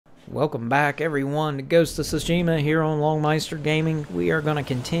Welcome back, everyone, to Ghost of Tsushima here on Longmeister Gaming. We are going to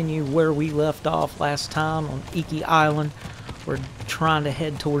continue where we left off last time on Iki Island. We're trying to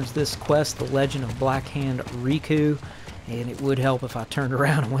head towards this quest, The Legend of Blackhand Riku, and it would help if I turned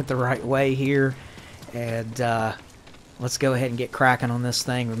around and went the right way here. And let's go ahead and get cracking on this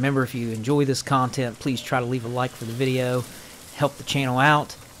thing. Remember, if you enjoy this content, please try to leave a like for the video, help the channel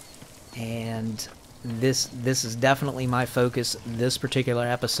out, and this is definitely my focus. This particular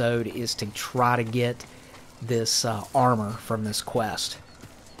episode is to try to get this armor from this quest.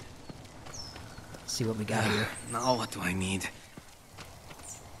 Let's see what we got here. Now what do I need?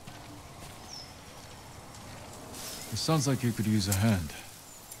 It sounds like you could use a hand.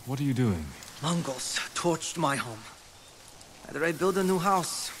 What are you doing? Mongols torched my home. Either I build a new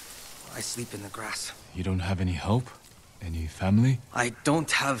house, or I sleep in the grass. You don't have any help? Any family? I don't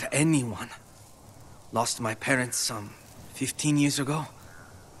have anyone. Lost my parents some 15 years ago.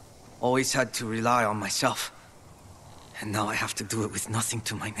 Always had to rely on myself. And now I have to do it with nothing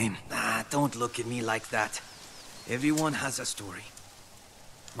to my name. Don't look at me like that. Everyone has a story.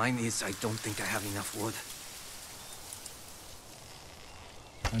 Mine is I don't think I have enough wood.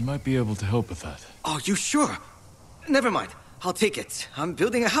 I might be able to help with that. Oh, you sure? Never mind. I'll take it. I'm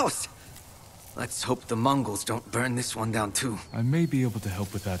building a house. Let's hope the Mongols don't burn this one down too. I may be able to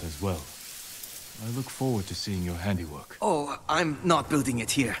help with that as well. I look forward to seeing your handiwork. Oh, I'm not building it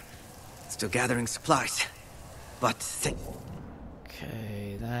here. Still gathering supplies. But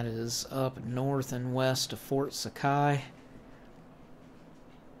Okay, that is up north and west of Fort Sakai.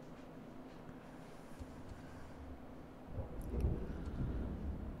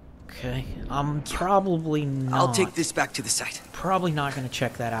 Okay, I'm probably not. I'll take this back to the site. Probably not going to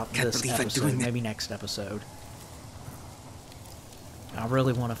check that out Can't this believe I'm episode, doing that. maybe next episode. I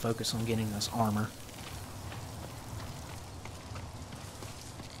really want to focus on getting this armor.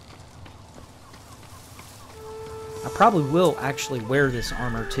 I probably will actually wear this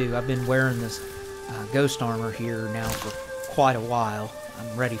armor too. I've been wearing this ghost armor here now for quite a while.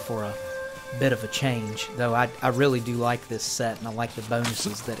 I'm ready for a bit of a change, though I really do like this set and I like the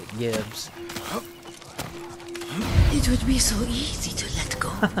bonuses that it gives. It would be so easy to let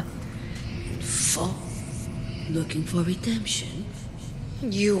go and fall, looking for redemption.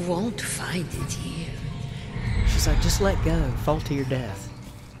 You won't find it here. She's like, just let go, fall to your death.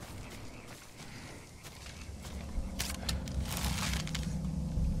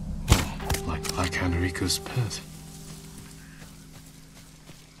 Like Blackhand Riku's pet.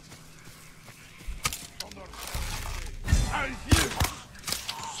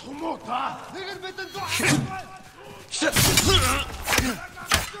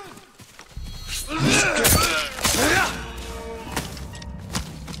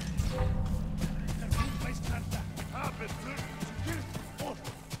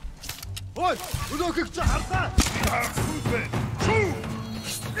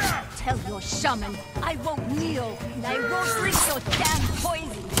 Tell your shaman I won't kneel and I won't drink your damn poison,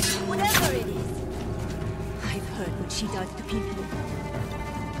 whatever it is. I've heard what she does to people.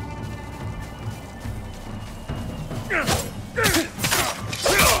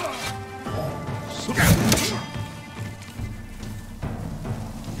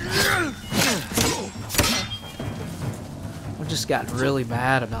 I've just gotten really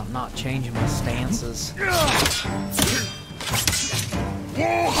bad about not changing my stances.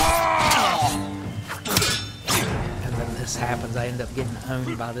 And then this happens, I end up getting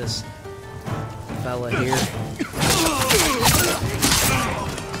owned by this fella here.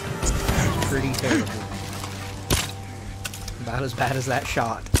 It's pretty terrible. About as bad as that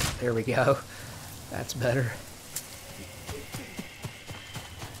shot. There we go. That's better.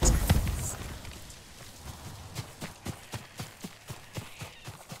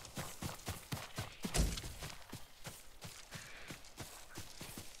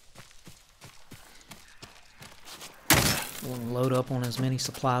 I want to load up on as many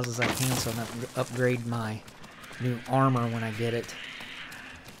supplies as I can so I can upgrade my new armor when I get it.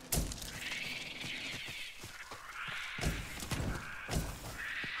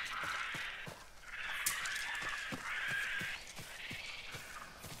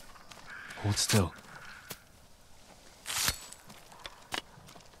 Hold still.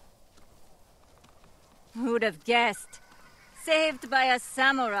 Who'd have guessed? Saved by a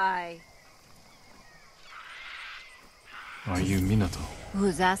samurai. Are you Minato?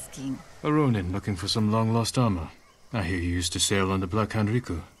 Who's asking? A ronin looking for some long-lost armor. I hear you used to sail on the Blackhand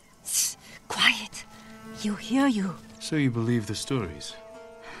Riku. Shh, quiet. He'll hear you. So you believe the stories?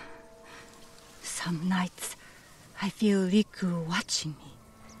 Some nights, I feel Riku watching me.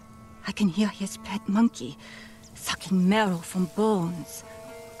 I can hear his pet monkey sucking marrow from bones.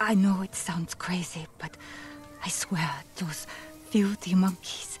 I know it sounds crazy, but I swear those filthy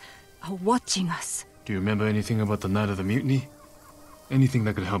monkeys are watching us. Do you remember anything about the night of the mutiny? Anything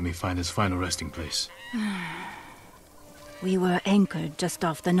that could help me find his final resting place? We were anchored just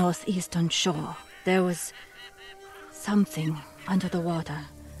off the northeastern shore. There was something under the water.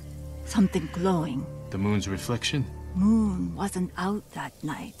 Something glowing. The moon's reflection? Moon wasn't out that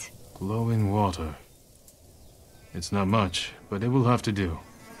night. Glowing water. It's not much, but it will have to do.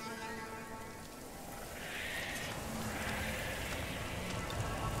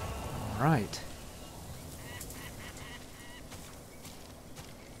 All right.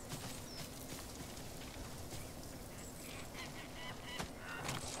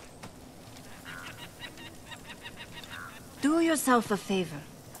 Do yourself a favor.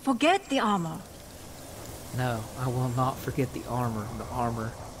 Forget the armor. No, I will not forget the armor. The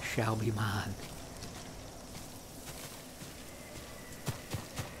armor shall be mine.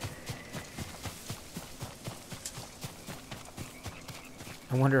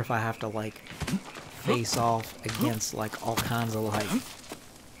 I wonder if I have to, like, face off against, like, all kinds of, like,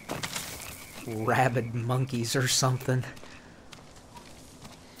 rabid monkeys or something.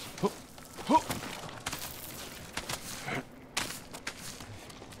 You're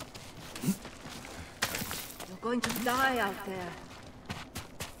going to die out there.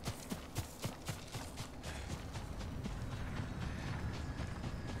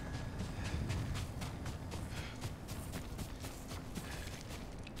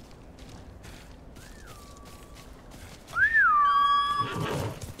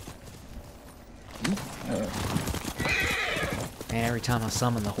 Man, every time I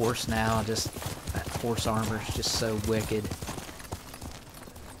summon the horse now, that horse armor is just so wicked.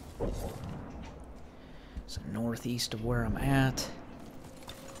 So northeast of where I'm at.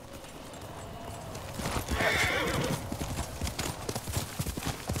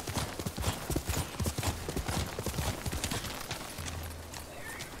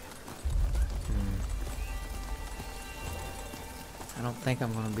 I don't think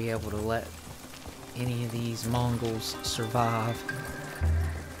I'm going to be able to let any of these Mongols survive.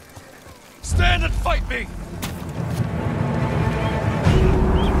 Stand and fight me!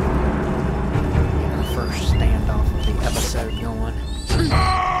 Our first standoff of the episode going.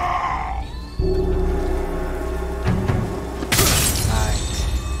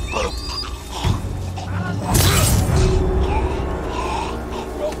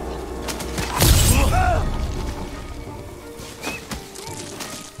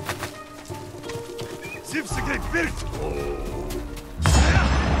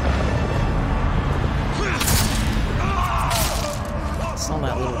 Saw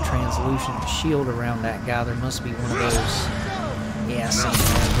that little translucent shield around that guy. There must be one of those. Yeah, I see him.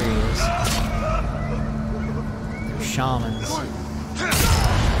 There he is. They're shamans.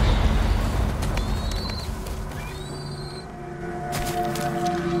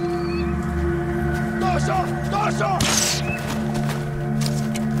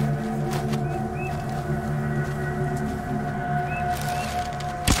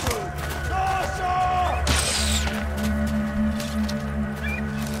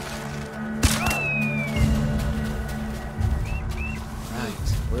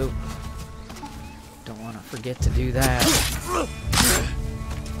 Forget to do that. What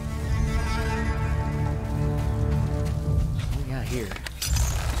do we got here?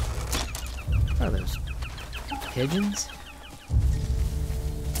 What are those? Pigeons?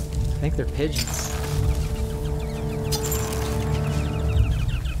 I think they're pigeons.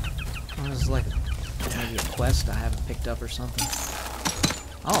 Oh, this is like maybe a quest I haven't picked up or something.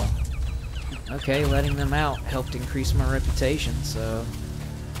 Oh. Okay, letting them out helped increase my reputation, so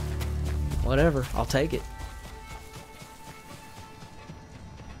whatever, I'll take it.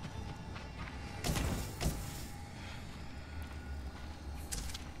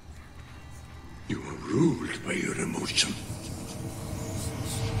 You are ruled by your emotion.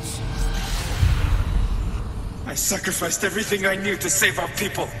 I sacrificed everything I knew to save our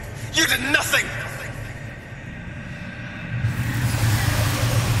people. You did nothing!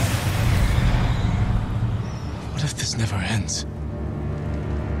 What if this never ends?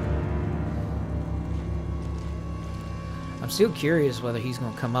 I'm still curious whether he's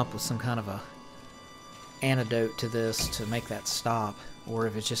going to come up with some kind of a antidote to this to make that stop, or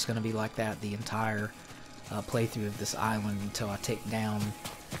if it's just going to be like that the entire playthrough of this island until I take down,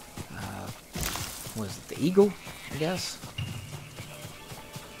 was it the eagle, I guess?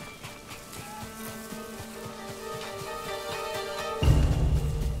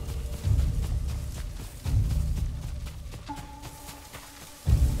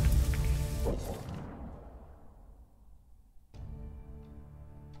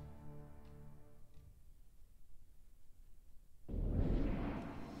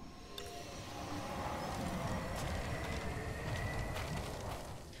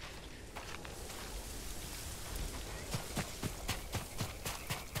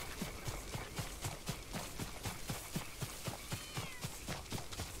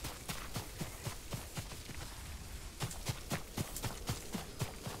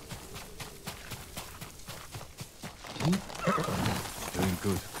 Doing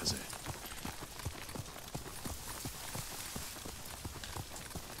good, Kaze.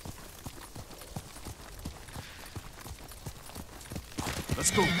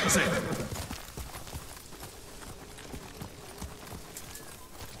 Let's go, Kaze.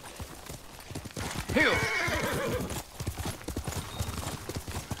 Heal!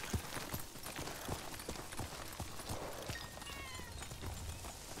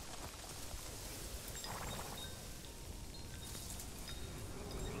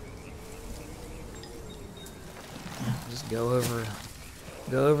 Just go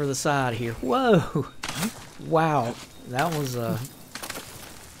over the side here. Whoa! Wow, that was a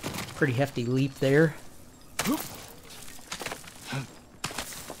pretty hefty leap there.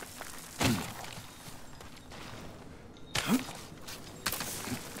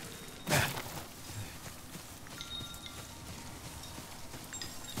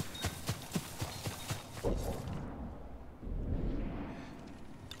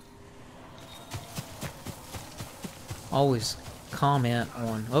 Always comment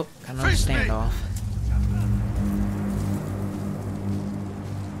on... Oh, got another standoff.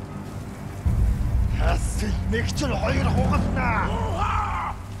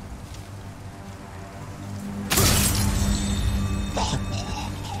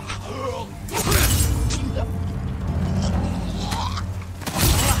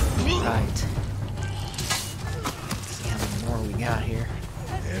 Right. Let's see how many more we got here.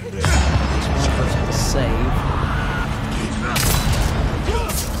 There's one person to save.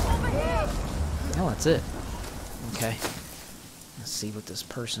 Oh, that's it. Okay. Let's see what this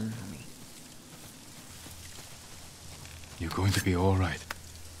person... You're going to be all right.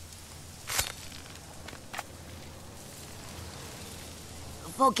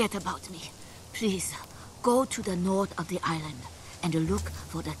 Forget about me. Please, go to the north of the island and look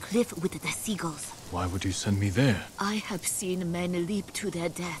for the cliff with the seagulls. Why would you send me there? I have seen men leap to their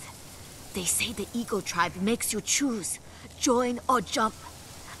death. They say the Eagle tribe makes you choose, join or jump.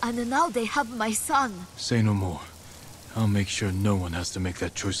 And now they have my son. Say no more. I'll make sure no one has to make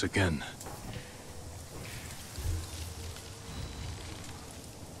that choice again.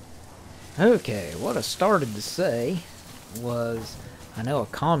 Okay, what I started to say was, I know I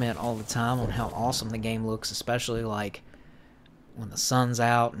comment all the time on how awesome the game looks, especially like when the sun's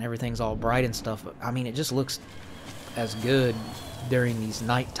out and everything's all bright and stuff. But, I mean, it just looks as good during these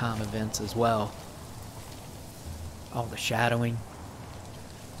nighttime events as well. All the shadowing.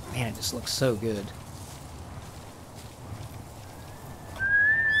 Man, it just looks so good.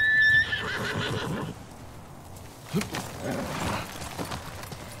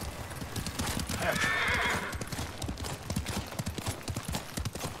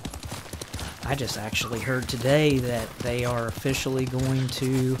 I just actually heard today that they are officially going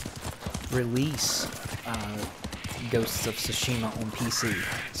to release Ghosts of Tsushima on PC.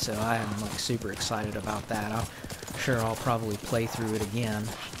 So I am like super excited about that. I'm sure I'll probably play through it again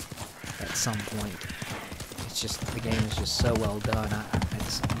at some point. It's just, the game is just so well done.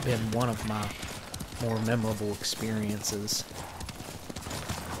 It's been one of my more memorable experiences.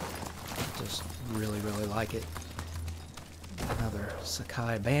 Just really, really like it. Another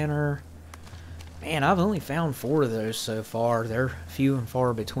Sakai banner. Man, I've only found 4 of those so far. They're few and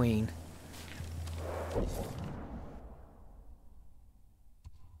far between.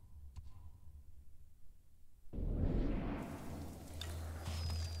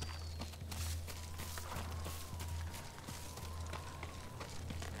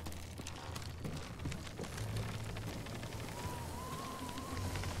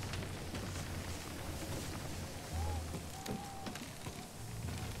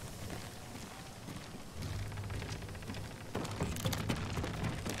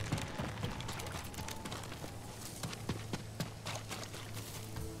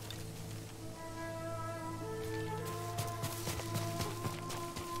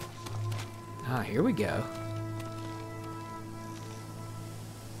 Ah, here we go.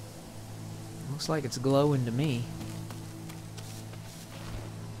 Looks like it's glowing to me.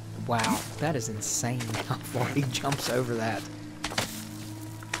 Wow, that is insane how far he jumps over that.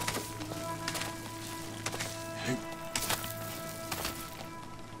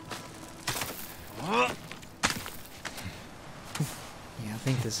 Yeah, I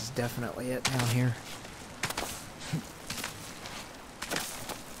think this is definitely it down here.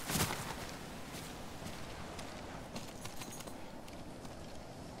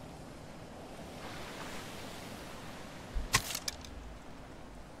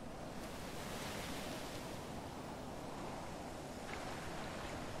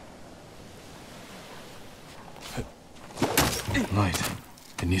 Light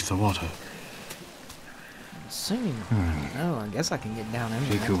beneath the water. assuming... Oh, I guess I can get down in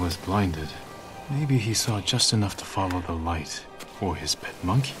there. Jacob was blinded. Maybe he saw just enough to follow the light. Or his pet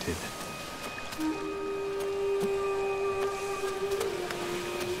monkey did.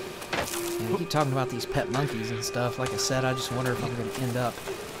 Yeah, we keep talking about these pet monkeys and stuff. Like I said, I just wonder if I'm going to end up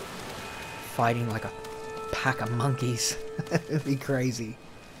fighting like a pack of monkeys. It'd be crazy.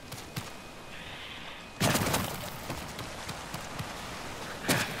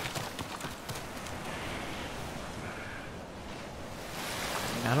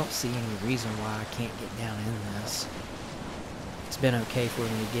 I don't see any reason why I can't get down in this. It's been okay for me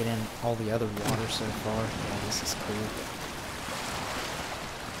to get in all the other water so far. Yeah, this is cool.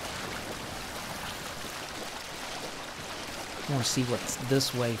 I want to see what's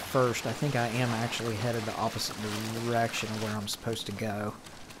this way first. I think I am actually headed the opposite direction of where I'm supposed to go.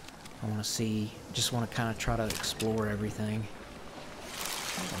 I want to see, just want to kind of try to explore everything.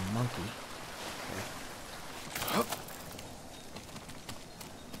 There's a monkey. Okay.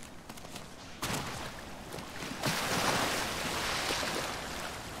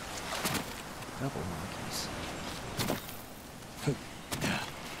 Couple monkeys.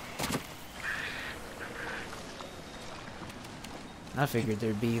 I figured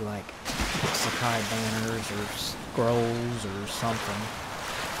there'd be like Sakai banners or scrolls or something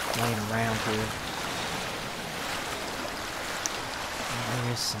laying around here. Oh,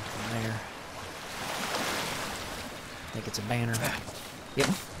 there is something there. I think it's a banner. Yep.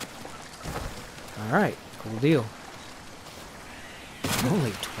 Alright, cool deal.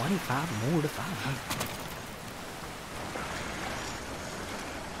 Only 25 more to find.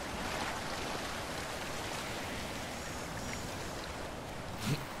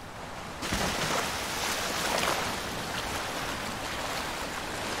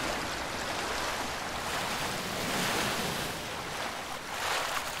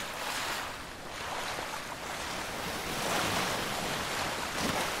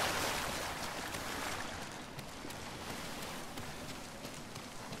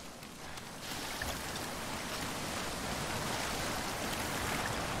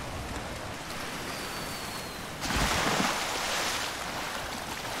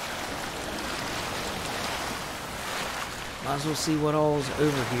 Might as well see what all's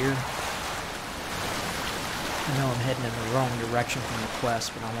over here. I know I'm heading in the wrong direction from the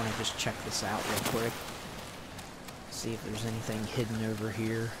quest, but I want to just check this out real quick. See if there's anything hidden over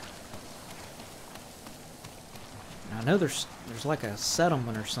here. Now, I know there's like a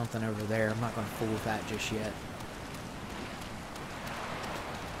settlement or something over there. I'm not going to fool with that just yet.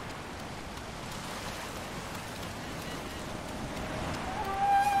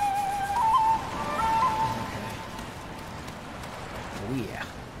 Yeah.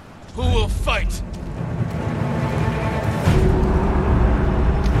 Who will fight?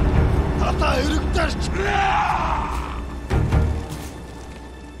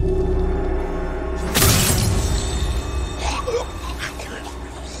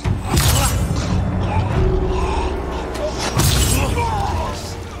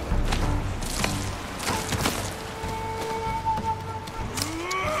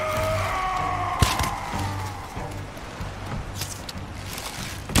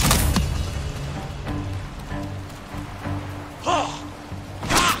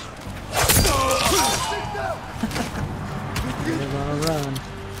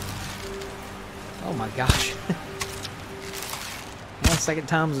 Gosh. Well, second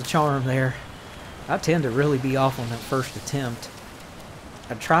time's a charm there. I tend to really be off on that first attempt.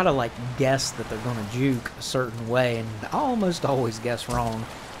 I try to like guess that they're gonna juke a certain way, and I almost always guess wrong.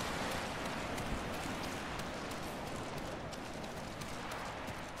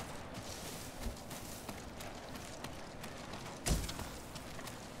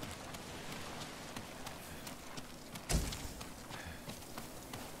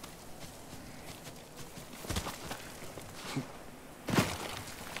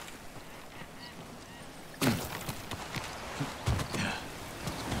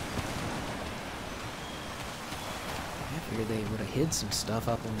 They would have hid some stuff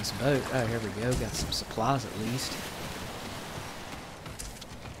up on this boat. Oh, here we go. Got some supplies at least.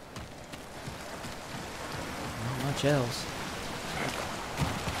 Not much else.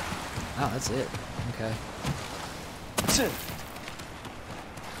 Oh, that's it. Okay.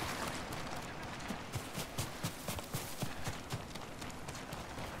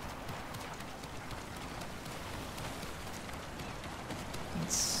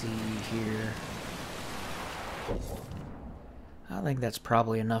 Let's see here. I think that's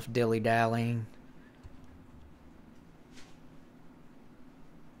probably enough dilly-dallying.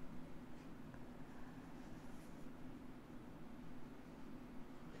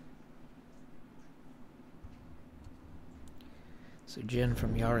 So Jin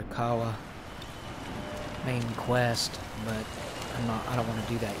from Yarikawa, main quest, but I don't want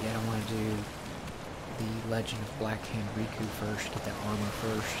to do that yet. I want to do the Legend of Black Hand Riku first, get that armor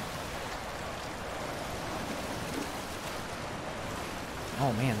first.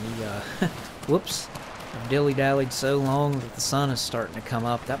 Oh man, the, whoops. I've dilly-dallied so long that the sun is starting to come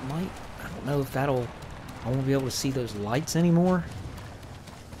up. That might, I don't know if I won't be able to see those lights anymore.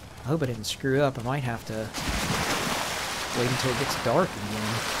 I hope I didn't screw up. I might have to wait until it gets dark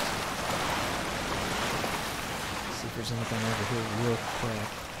again. See if there's anything over here real quick.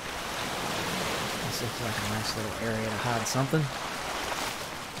 This looks like a nice little area to hide something.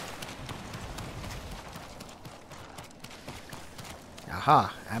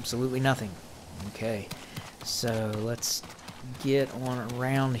 Aha, absolutely nothing. Okay, so let's get on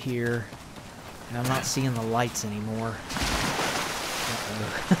around here. And I'm not seeing the lights anymore.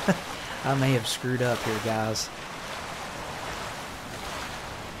 Uh-oh. I may have screwed up here, guys.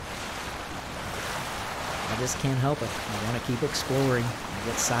 I just can't help it. I want to keep exploring. I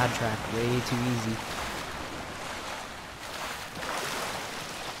get sidetracked way too easy.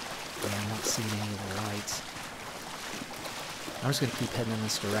 Yeah, I'm not seeing any of the lights. I'm just going to keep heading in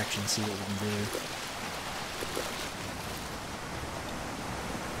this direction, see what we can do.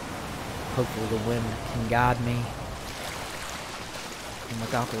 Hopefully the wind can guide me. And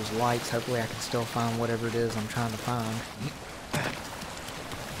without those lights, hopefully I can still find whatever it is I'm trying to find.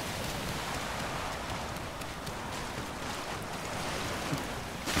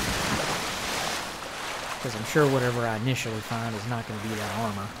 Because I'm sure whatever I initially find is not going to be that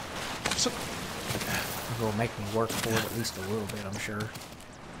armor. It will make me work for it at least a little bit, I'm sure.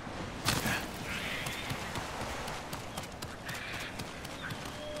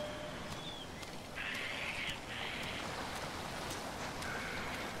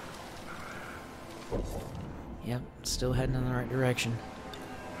 Yep, still heading in the right direction.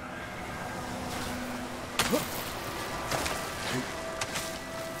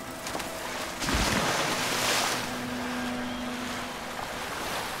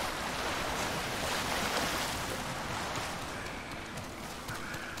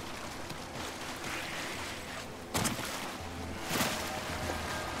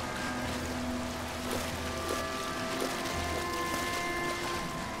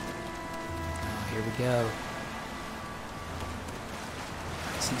 Here we go.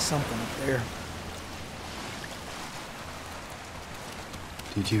 I see something up there.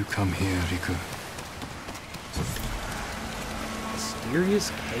 Did you come here, Riku?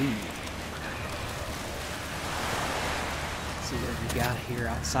 Mysterious cave. Let's see what we got here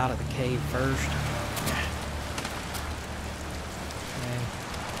outside of the cave first. Okay.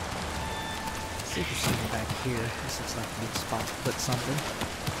 Let's see if there's something back here. This looks like a good spot to put something.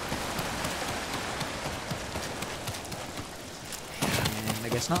 I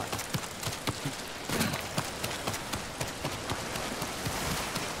guess not.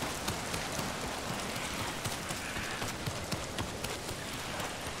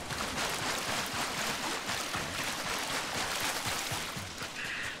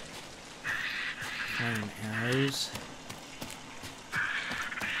 Flame arrows.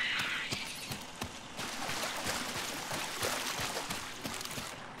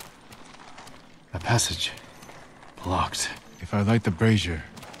 A passage. Blocked. If I light the brazier,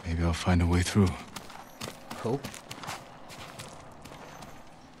 maybe I'll find a way through. Cool.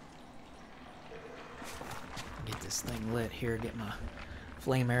 Get this thing lit here, get my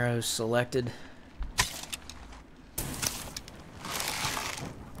flame arrows selected.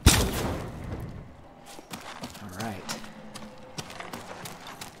 Alright.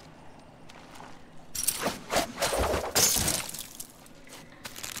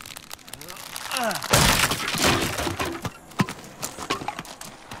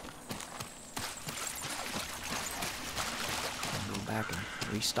 Back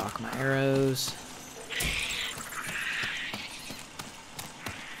and restock my arrows.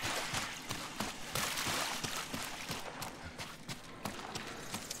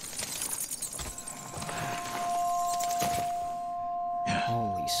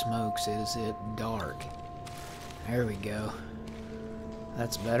 Holy smokes, is it dark. There we go.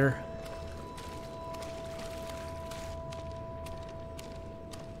 That's better.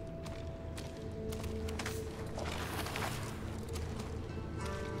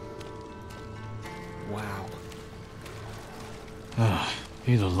 Wow. Ah,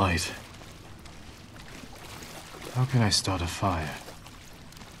 need a light. How can I start a fire?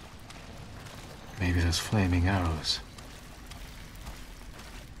 Maybe those flaming arrows.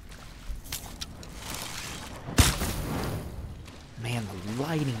 Man, the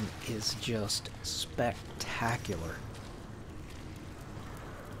lighting is just spectacular.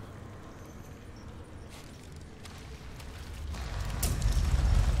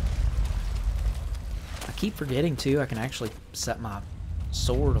 keep forgetting too, I can actually set my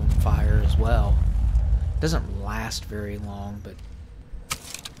sword on fire as well. It doesn't last very long, but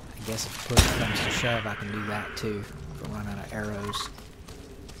I guess if push comes to shove, I can do that too if I run out of arrows.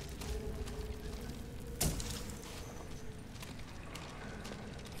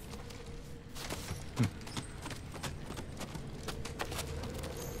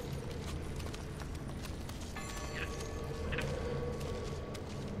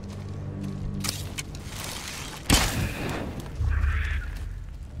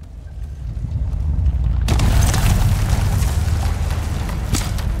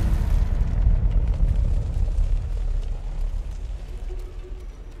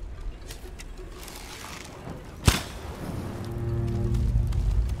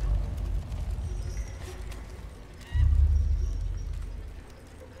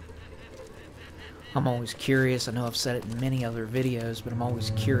 I'm always curious, I know I've said it in many other videos, but I'm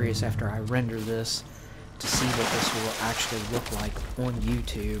always curious after I render this to see what this will actually look like on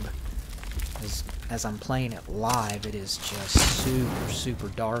YouTube. As I'm playing it live, it is just super, super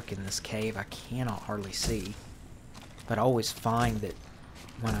dark in this cave. I cannot hardly see. But I always find that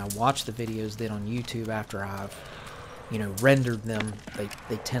when I watch the videos then on YouTube after I've, you know, rendered them,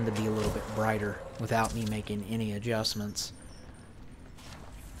 they tend to be a little bit brighter without me making any adjustments.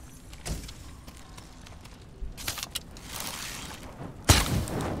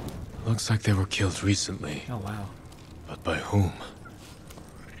 Looks like they were killed recently. Oh, wow. But by whom?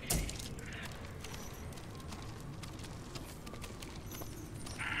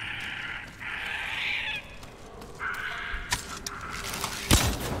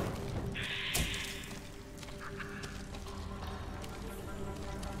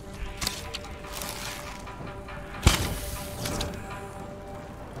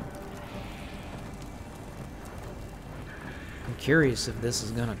 Curious if this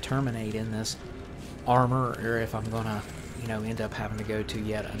is going to terminate in this armor or if I'm going to, you know, end up having to go to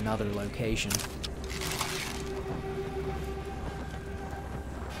yet another location.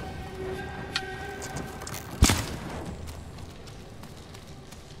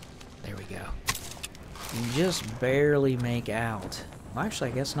 There we go. You just barely make out. Well,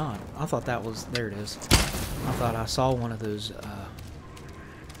 actually, I guess not. I thought that was... There it is. I thought I saw one of those,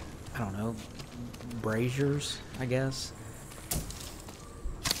 I don't know, braziers, I guess.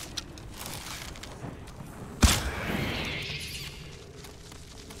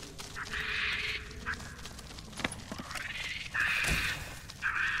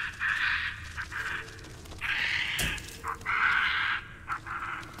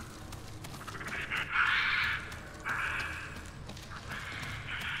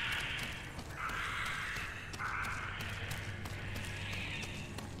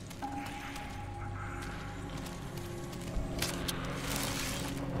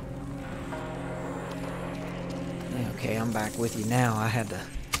 Okay, I'm back with you now. I had to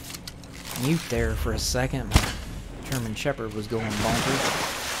mute there for a second. My German Shepherd was going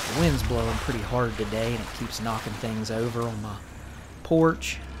bonkers. The wind's blowing pretty hard today, and it keeps knocking things over on my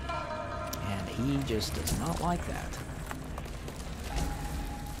porch. And he just does not like that.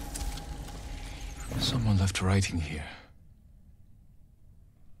 Someone left writing here.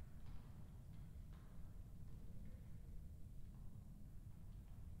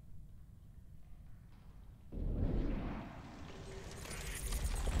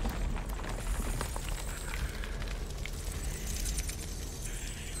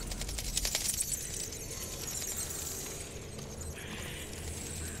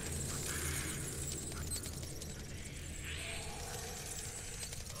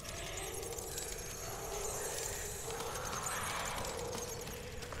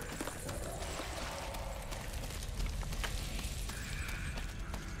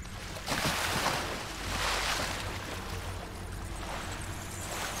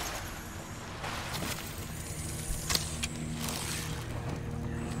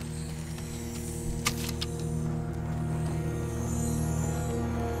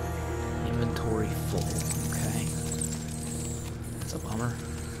 Inventory full. Okay. That's a bummer.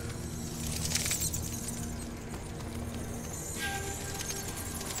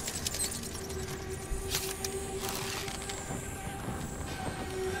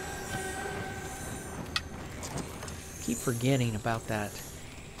 Keep forgetting about that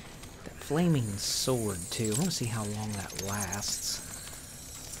flaming sword too. I want to see how long that lasts.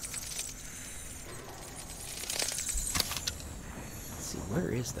 Let's see,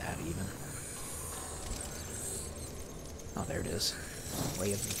 where is that even? Oh, there it is.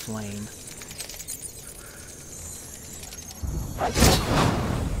 Way of the flame.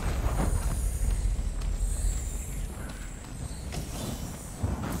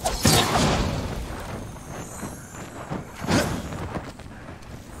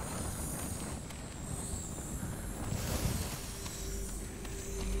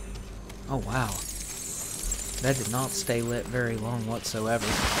 Oh, wow. That did not stay lit very long whatsoever.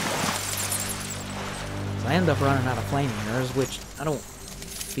 So I end up running out of flaming arrows, which I don't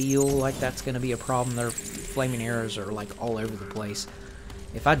feel like that's going to be a problem. Their flaming arrows are like all over the place.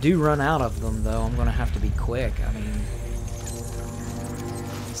 If I do run out of them, though, I'm going to have to be quick. I mean,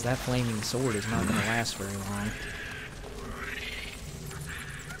 that flaming sword is not going to last very long.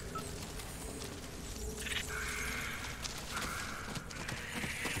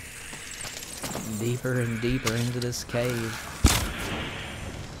 Deeper and deeper into this cave.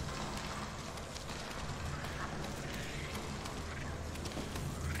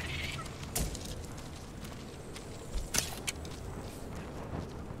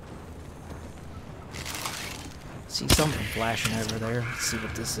 See something flashing over there. Let's see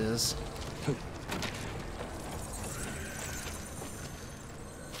what this is.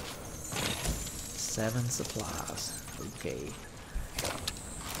 Seven supplies. Okay.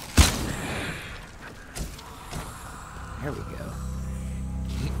 There we go.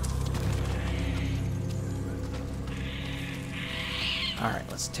 Alright,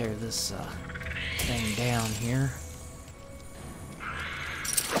 let's tear this thing down here.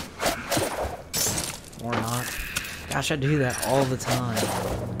 Or not. Gosh, I do that all the time.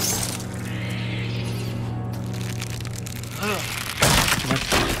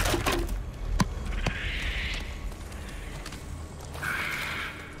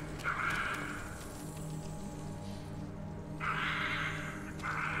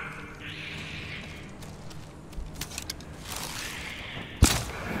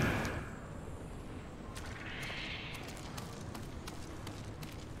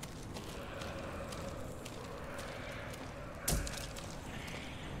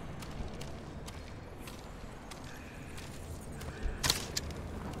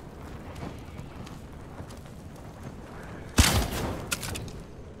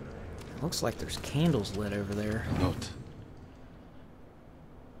 Looks like there's candles lit over there. Note.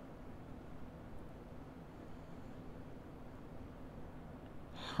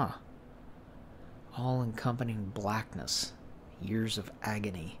 Huh. All-encompassing blackness. Years of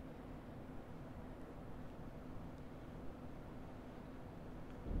agony.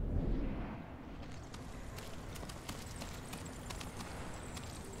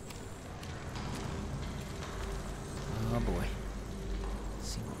 Oh boy.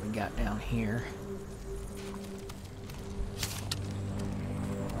 See what we got down here.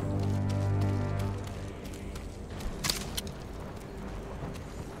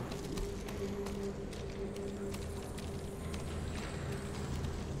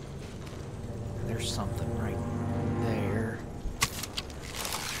 There's something right there.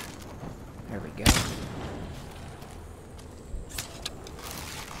 There we go.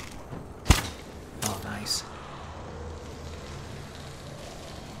 Oh, nice.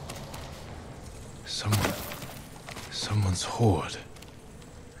 Someone's hoard.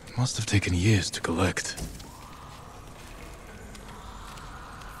 It must have taken years to collect.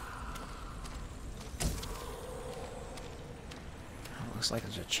 Oh, looks like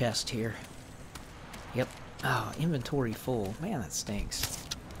there's a chest here. Yep. Oh, inventory full. Man, that stinks.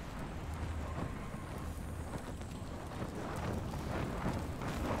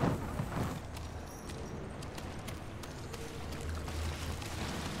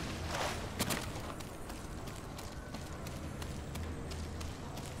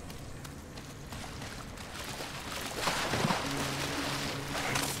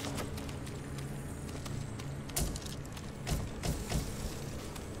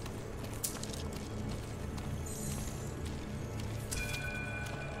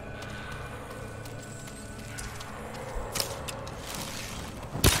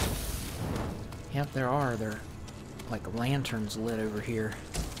 Yep, there are. They're like lanterns lit over here.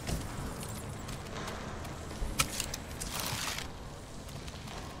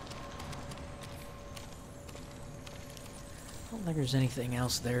 I don't think there's anything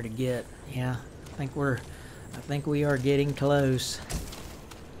else there to get. Yeah, I think we are getting close.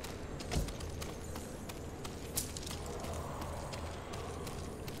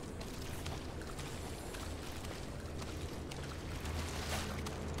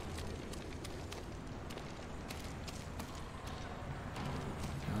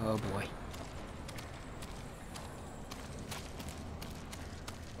 Oh boy.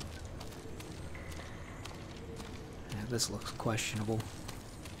 Yeah, this looks questionable.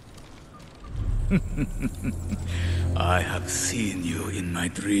 I have seen you in my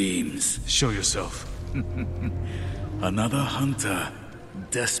dreams. Show yourself. Another hunter,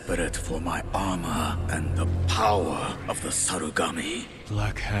 desperate for my armor and the power of the Sarugami.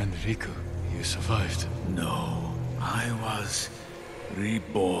 Black Hand Riku, you survived. No, I was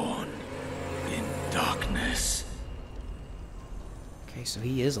reborn. darkness. Okay, so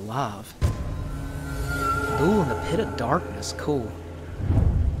he is alive. Duel in the Pit of Darkness. Cool.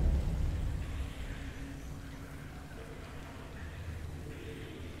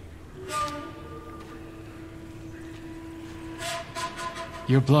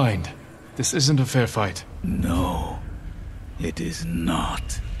 You're blind. This isn't a fair fight. No, it is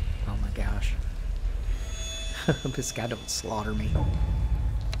not. Oh my gosh. This guy don't slaughter me.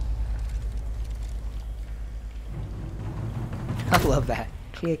 I love that.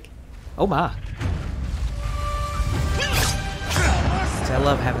 Kick. Oh my. See, I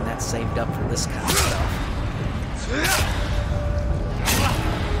love having that saved up for this kind of stuff.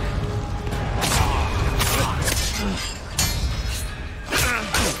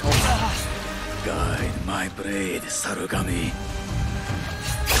 Guide my blade, Sarugami.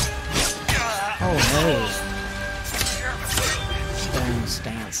 Oh no. Stone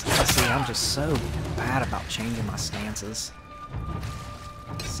stance. See, I'm just so bad about changing my stances.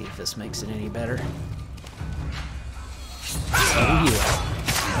 Let's see if this makes it any better. Oh yeah.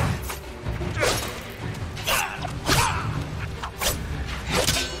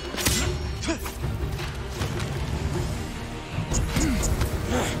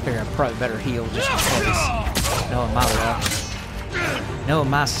 Figure I probably better heal just in case. Knowing my luck. Knowing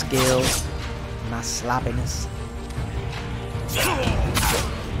my skill. My sloppiness.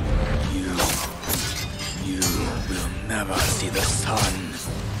 You will never see the sun.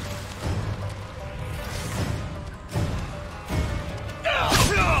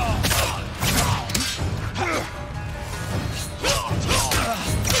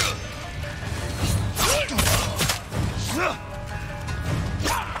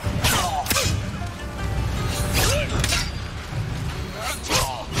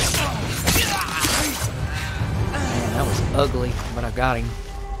 Ugly, but I got him.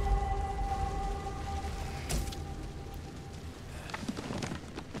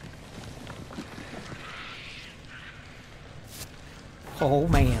 Oh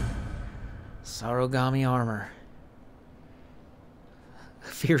man. Sarugami armor.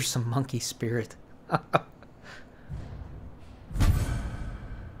 Fearsome monkey spirit. Oh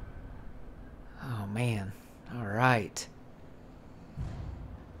man. Alright.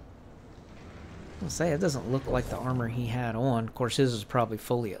 I'll say it doesn't look like the armor he had on. Of course, his is probably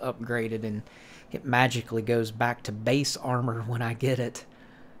fully upgraded and it magically goes back to base armor when I get it.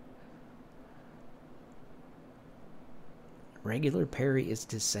 Regular parry is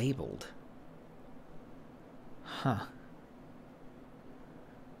disabled. Huh.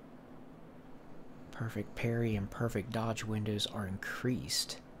 Perfect parry and perfect dodge windows are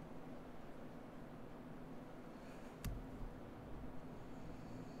increased.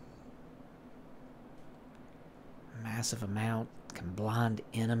 Massive amount, can blind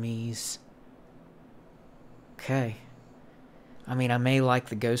enemies. Okay. I mean, I may like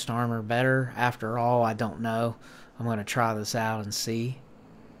the ghost armor better. After all, I don't know. I'm going to try this out and see.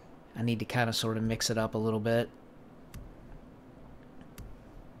 I need to kind of sort of mix it up a little bit.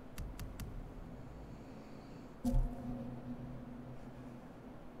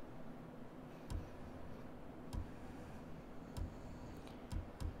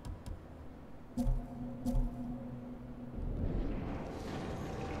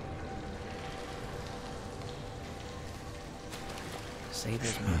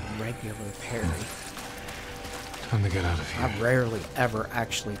 Saber's my regular parry. Time to get out of here. I rarely ever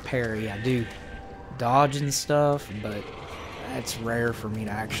actually parry. I do dodge and stuff, but it's rare for me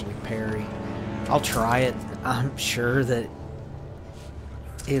to actually parry. I'll try it. I'm sure that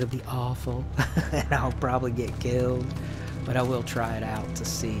it'll be awful and I'll probably get killed, but I will try it out to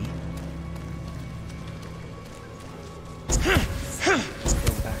see. Go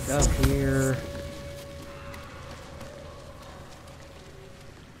back up here.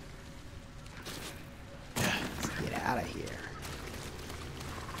 Out of here.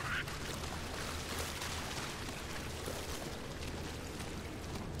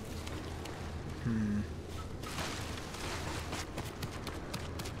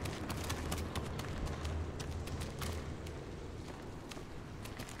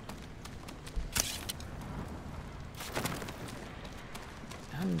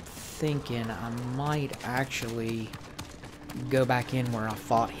 I'm thinking I might actually go back in where I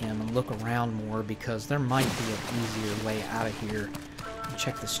fought him and look around more, because there might be an easier way out of here.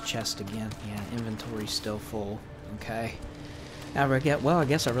 Check this chest again. Yeah, inventory's still full. Okay. Now I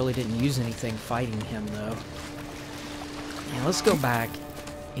guess I really didn't use anything fighting him though. Yeah, let's go back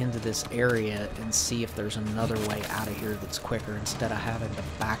into this area and see if there's another way out of here that's quicker instead of having to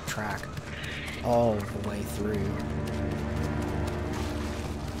backtrack all the way through.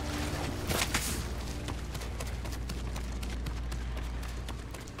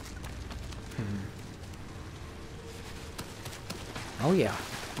 Oh yeah,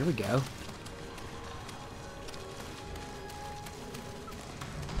 here we go.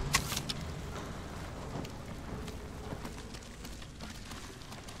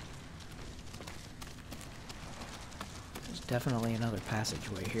 There's definitely another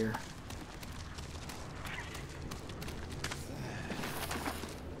passageway here.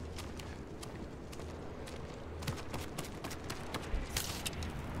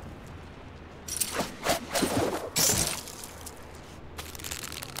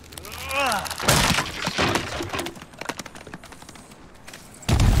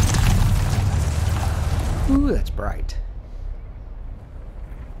 Ooh, that's bright.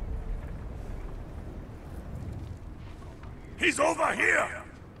 He's over here!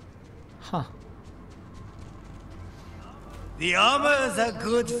 Huh. The armor is a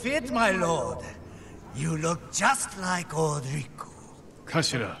good fit, my lord. You look just like old Riku.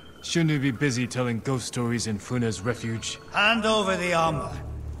 Kashira, shouldn't you be busy telling ghost stories in Funa's refuge? Hand over the armor,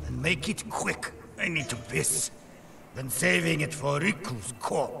 and make it quick. I need to piss. Been saving it for Riku's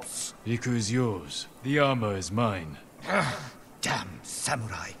corpse. Riku's yours. The armor is mine. Damn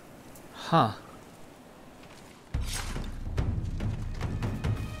samurai. Huh.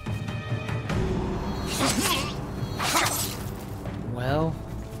 Well,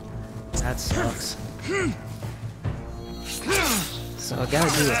 that sucks. So I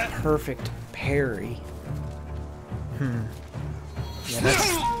gotta do a perfect parry. Yeah, that's...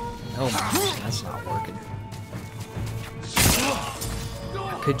 Oh my, that's not working.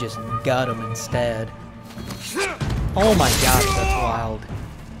 I could just gut him instead. Oh my gosh, that's wild.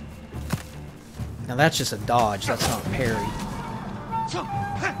 Now that's just a dodge, that's not parry.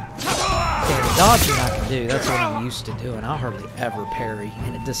 Okay, the dodge I can do, that's what I'm used to doing. I'll hardly ever parry,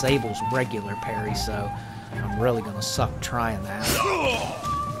 and it disables regular parry, so I'm really gonna suck trying that.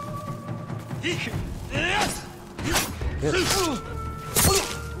 Good.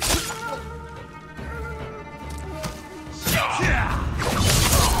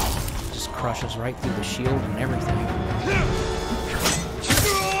 Just crushes right through the shield and everything.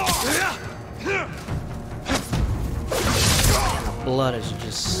 And the blood is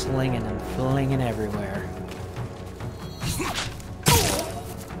just slinging and flinging everywhere.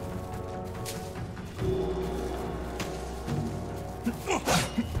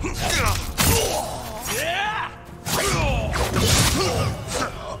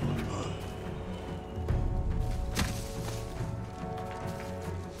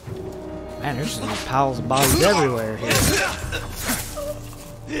 Man, there's just piles of bodies everywhere here.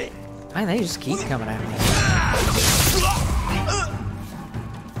 Man, they just keep coming at me.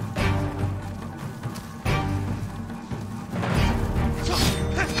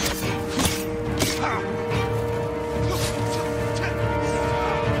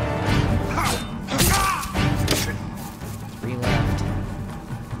 Three left.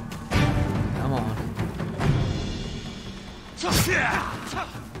 Come on.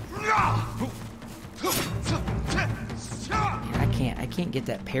 I can't get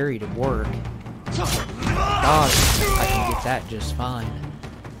that parry to work. Dodge, I can get that just fine.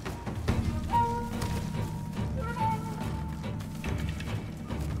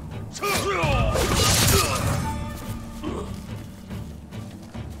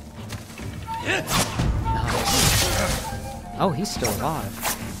 Nice. Oh, he's still alive.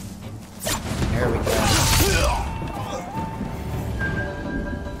 There we go.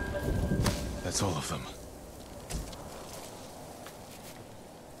 That's all of them.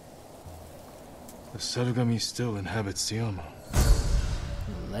 The Sarugami still inhabits the armor.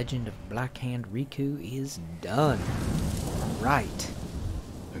 The legend of Black Hand Riku is done. Right.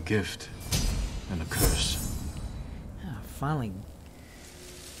 A gift and a curse. Finally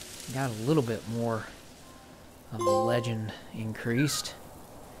got a little bit more of the legend increased.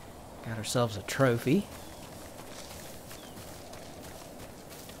 Got ourselves a trophy.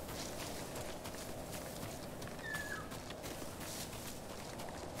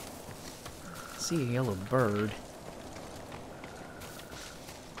 See a yellow bird.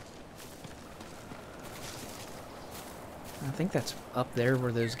 I think that's up there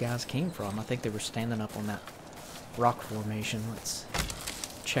where those guys came from. I think they were standing up on that rock formation. Let's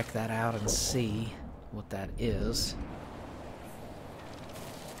check that out and see what that is.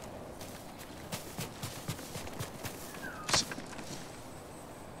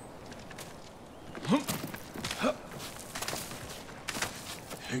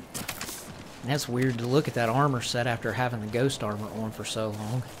 That's weird to look at that armor set after having the ghost armor on for so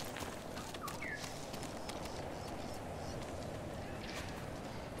long.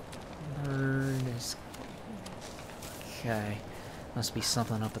 Bird is... Okay. Must be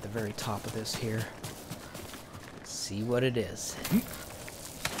something up at the very top of this here. Let's see what it is.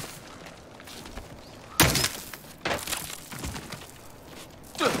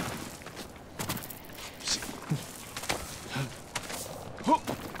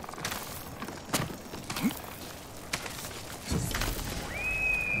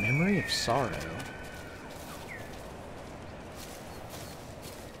 Memory of sorrow.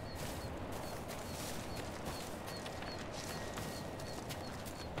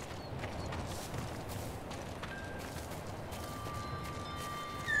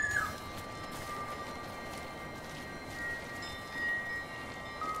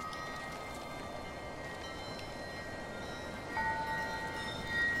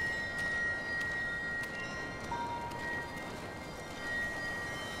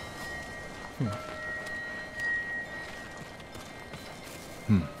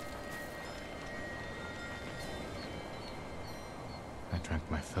 I drank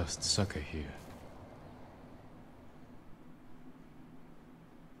my first sake here.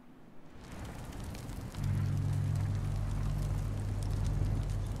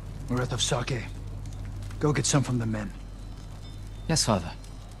 We're out of sake. Go get some from the men. Yes, father.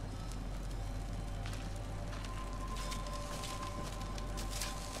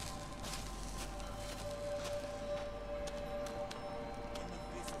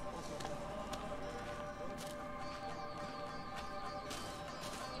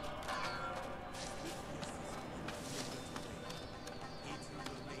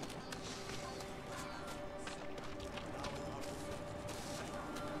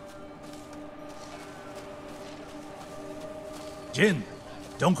 Jin,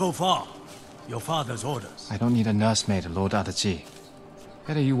 don't go far. Your father's orders. I don't need a nursemaid, Lord Adachi.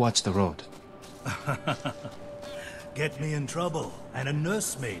 Better you watch the road. Get me in trouble, and a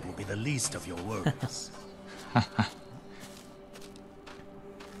nursemaid will be the least of your worries.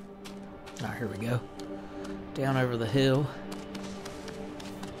 Alright, here we go. Down over the hill.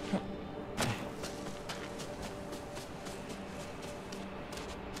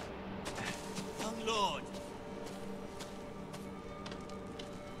 Young lord.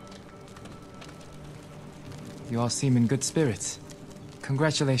 You all seem in good spirits.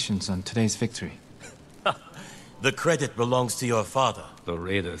 Congratulations on today's victory. The credit belongs to your father. The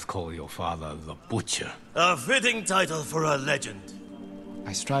raiders call your father the Butcher. A fitting title for a legend.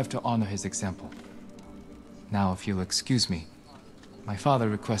 I strive to honor his example. Now, if you'll excuse me, my father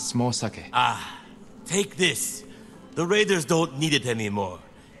requests more sake. Ah, take this. The raiders don't need it anymore.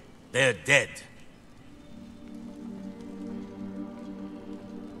 They're dead.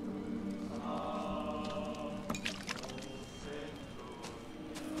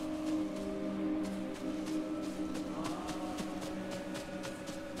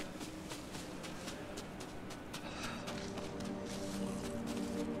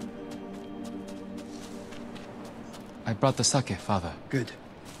 I brought the sake, father. Good.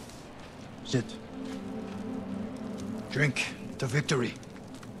 Sit. Drink to victory.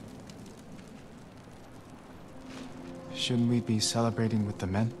 Shouldn't we be celebrating with the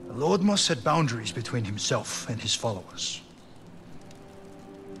men? The Lord must set boundaries between himself and his followers.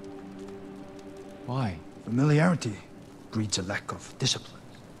 Why? Familiarity breeds a lack of discipline.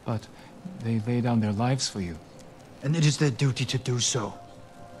 But they lay down their lives for you. And it is their duty to do so,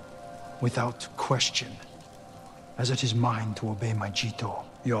 without question, as it is mine to obey my Jito.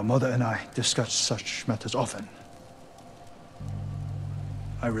 Your mother and I discussed such matters often.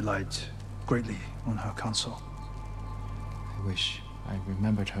 I relied greatly on her counsel. I wish I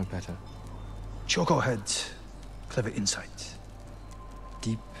remembered her better. Choco had clever insight,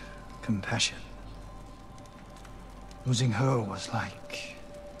 deep compassion. Losing her was like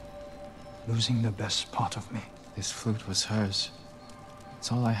losing the best part of me. This flute was hers.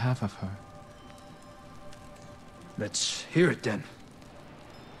 It's all I have of her. Let's hear it then.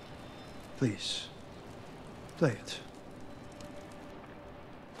 Please, play it.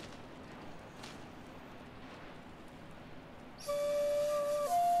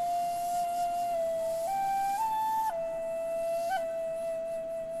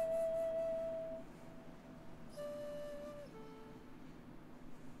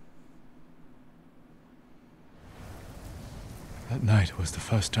 That night was the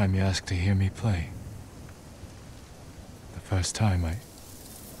first time you asked to hear me play. The first time I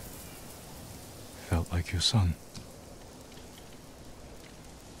felt like your son.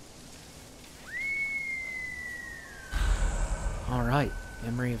 Alright,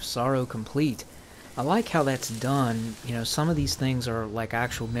 Memory of Sorrow complete. I like how that's done. You know, some of these things are like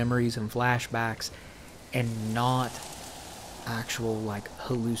actual memories and flashbacks and not actual like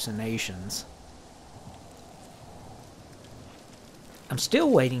hallucinations. I'm still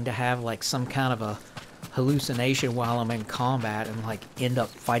waiting to have like some kind of a hallucination while I'm in combat and like end up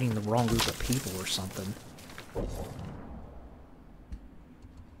fighting the wrong group of people or something.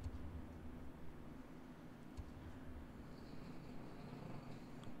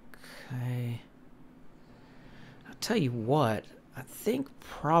 Okay. I'll tell you what, I think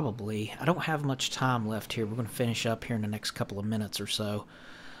probably, I don't have much time left here. We're going to finish up here in the next couple of minutes or so.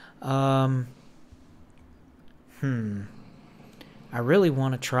 I really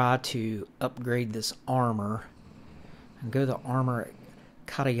want to try to upgrade this armor and go to the armor at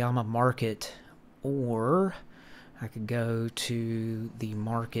Katayama Market, or I could go to the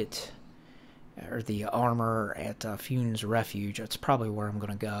market or the armor at Fune's Refuge. That's probably where I'm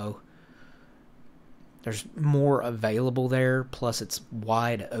going to go. There's more available there, plus it's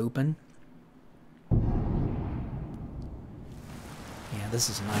wide open. Yeah, this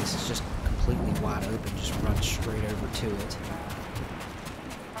is nice. It's just completely wide open. Just run straight over to it.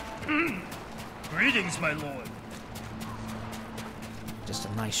 Greetings, my lord. Just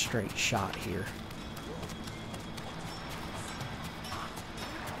a nice straight shot here.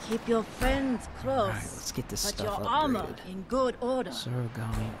 Keep your friends close. Alright, let's get this but stuff your upgraded. armor in good order.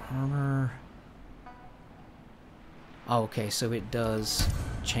 Surigami armor. Oh, okay, so it does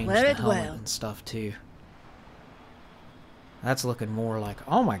change the helmet and stuff too. That's looking more like,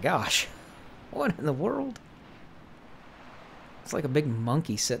 oh my gosh, what in the world? It's like a big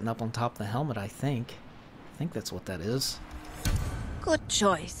monkey sitting up on top of the helmet, I think. I think that's what that is. Good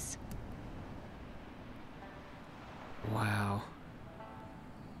choice. Wow.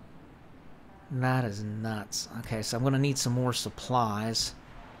 That is nuts. Okay, so I'm going to need some more supplies.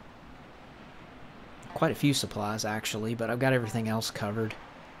 Quite a few supplies, actually, but I've got everything else covered.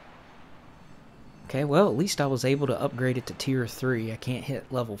 Okay, well, at least I was able to upgrade it to tier 3. I can't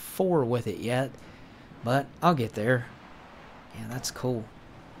hit level 4 with it yet, but I'll get there. Yeah, that's cool.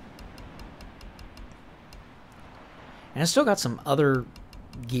 And I still got some other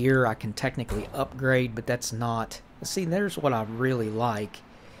gear I can technically upgrade, but that's not... See, there's what I really like,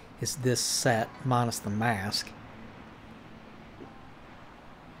 is this set minus the mask.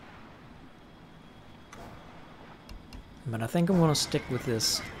 But I think I'm going to stick with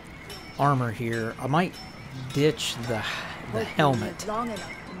this armor here. I might ditch the helmet.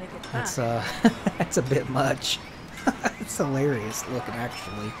 That's that's a bit much. It's hilarious looking,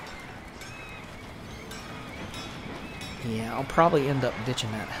 actually. Yeah, I'll probably end up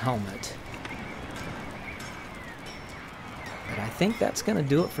ditching that helmet. But I think that's going to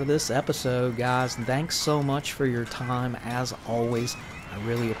do it for this episode, guys. Thanks so much for your time, as always. I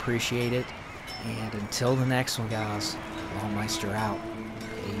really appreciate it. And until the next one, guys, Longmeister out.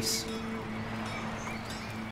 Peace.